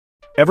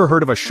Ever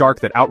heard of a shark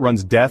that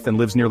outruns death and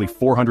lives nearly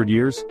 400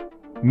 years?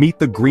 Meet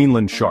the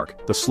Greenland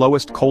shark, the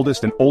slowest,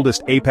 coldest, and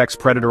oldest apex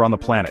predator on the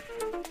planet.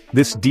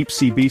 This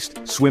deep-sea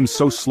beast swims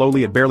so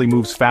slowly it barely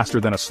moves faster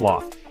than a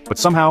sloth, but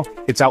somehow,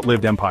 it's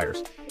outlived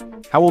empires.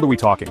 How old are we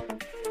talking?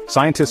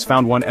 Scientists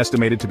found one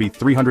estimated to be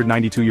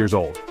 392 years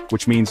old,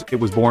 which means it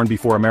was born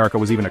before America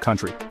was even a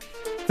country.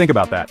 Think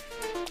about that.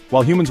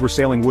 While humans were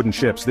sailing wooden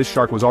ships, this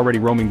shark was already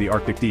roaming the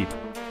Arctic deep.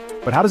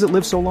 But how does it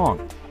live so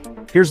long?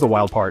 Here's the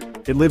wild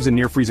part, it lives in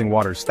near-freezing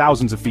waters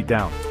thousands of feet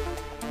down.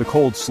 The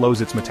cold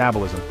slows its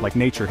metabolism, like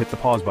nature hit the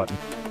pause button.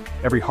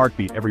 Every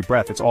heartbeat, every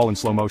breath, it's all in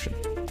slow motion.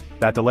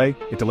 That delay,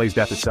 it delays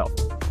death itself.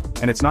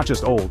 And it's not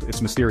just old,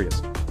 it's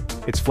mysterious.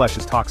 Its flesh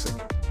is toxic.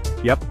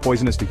 Yep,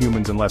 poisonous to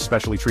humans unless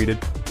specially treated.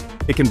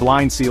 It can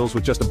blind seals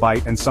with just a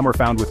bite, and some are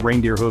found with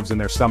reindeer hooves in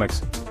their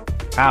stomachs.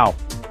 How?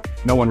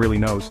 No one really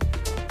knows.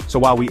 So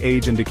while we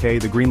age and decay,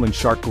 the Greenland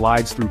shark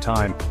glides through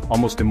time,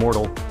 almost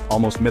immortal,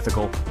 almost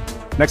mythical.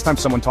 Next time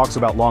someone talks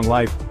about long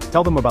life,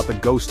 tell them about the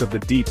ghost of the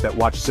deep that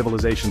watched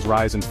civilizations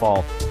rise and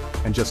fall,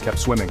 and just kept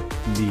swimming.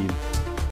 Indeed.